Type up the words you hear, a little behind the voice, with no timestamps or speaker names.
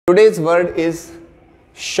Today's word is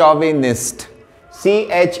chauvinist.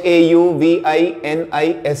 Chauvinist.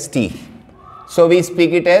 So we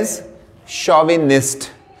speak it as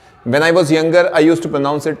chauvinist. When I was younger, I used to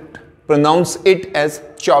pronounce it as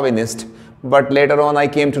chauvinist. But later on, I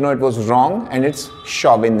came to know it was wrong, and it's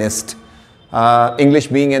chauvinist. English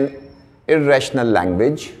being an irrational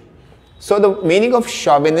language. So the meaning of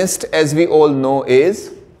chauvinist, as we all know,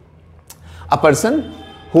 is a person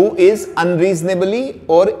who is unreasonably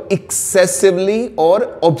or excessively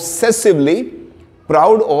or obsessively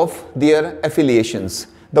proud of their affiliations.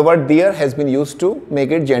 The word their has been used to make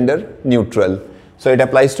it gender neutral. So it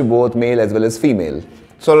applies to both male as well as female.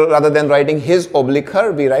 So rather than writing his oblique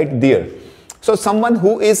her, we write their. So someone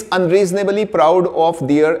who is unreasonably proud of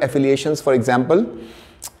their affiliations, for example,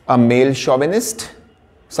 a male chauvinist,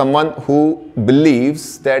 someone who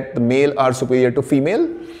believes that the male are superior to female,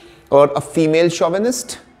 or a female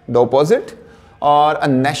chauvinist, the opposite, or a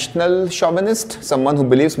national chauvinist, someone who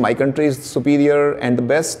believes my country is superior and the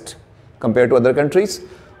best compared to other countries,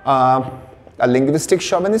 a linguistic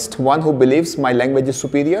chauvinist, one who believes my language is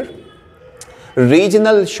superior,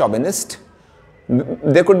 regional chauvinist.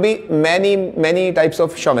 There could be many types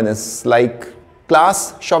of chauvinists, like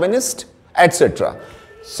class chauvinist, etc.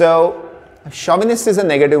 So chauvinist is a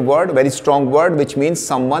negative word, very strong word, which means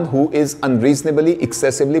someone who is unreasonably,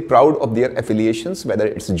 excessively proud of their affiliations, whether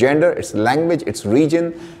it's gender, it's language, it's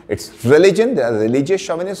region, it's religion. There are religious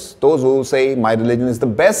chauvinists, those who say my religion is the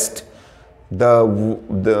best,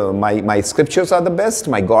 my scriptures are the best,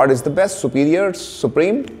 my God is the best, superior,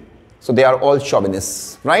 supreme. So they are all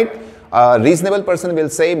chauvinists, right? A reasonable person will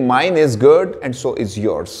say mine is good and so is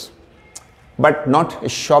yours, but not a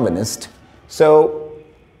chauvinist. So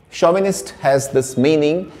chauvinist has this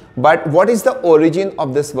meaning, but what is the origin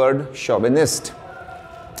of this word chauvinist?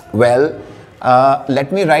 Well,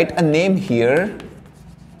 let me write a name here.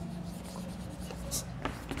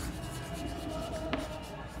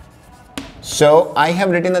 So I have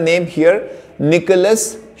written a name here,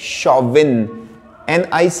 Nicholas Chauvin.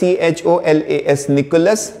 Nicholas,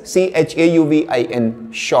 Nicholas,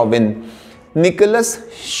 Chauvin, Chauvin. Nicholas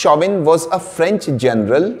Chauvin was a French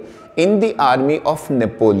general in the army of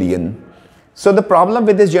Napoleon. So the problem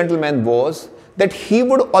with this gentleman was that he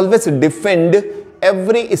would always defend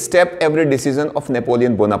every step, every decision of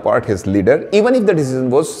Napoleon Bonaparte, his leader, even if the decision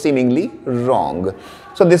was seemingly wrong.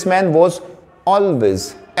 So this man was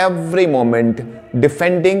always, every moment,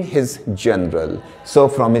 defending his general. So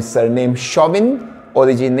from his surname Chauvin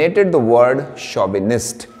originated the word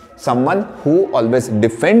chauvinist, someone who always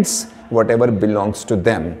defends whatever belongs to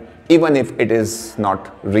them, even if it is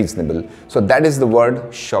not reasonable. So that is the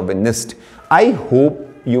word chauvinist. I hope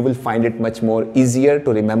you will find it much more easier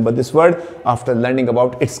to remember this word after learning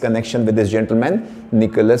about its connection with this gentleman,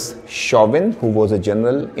 Nicholas Chauvin, who was a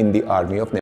general in the army of Napoleon.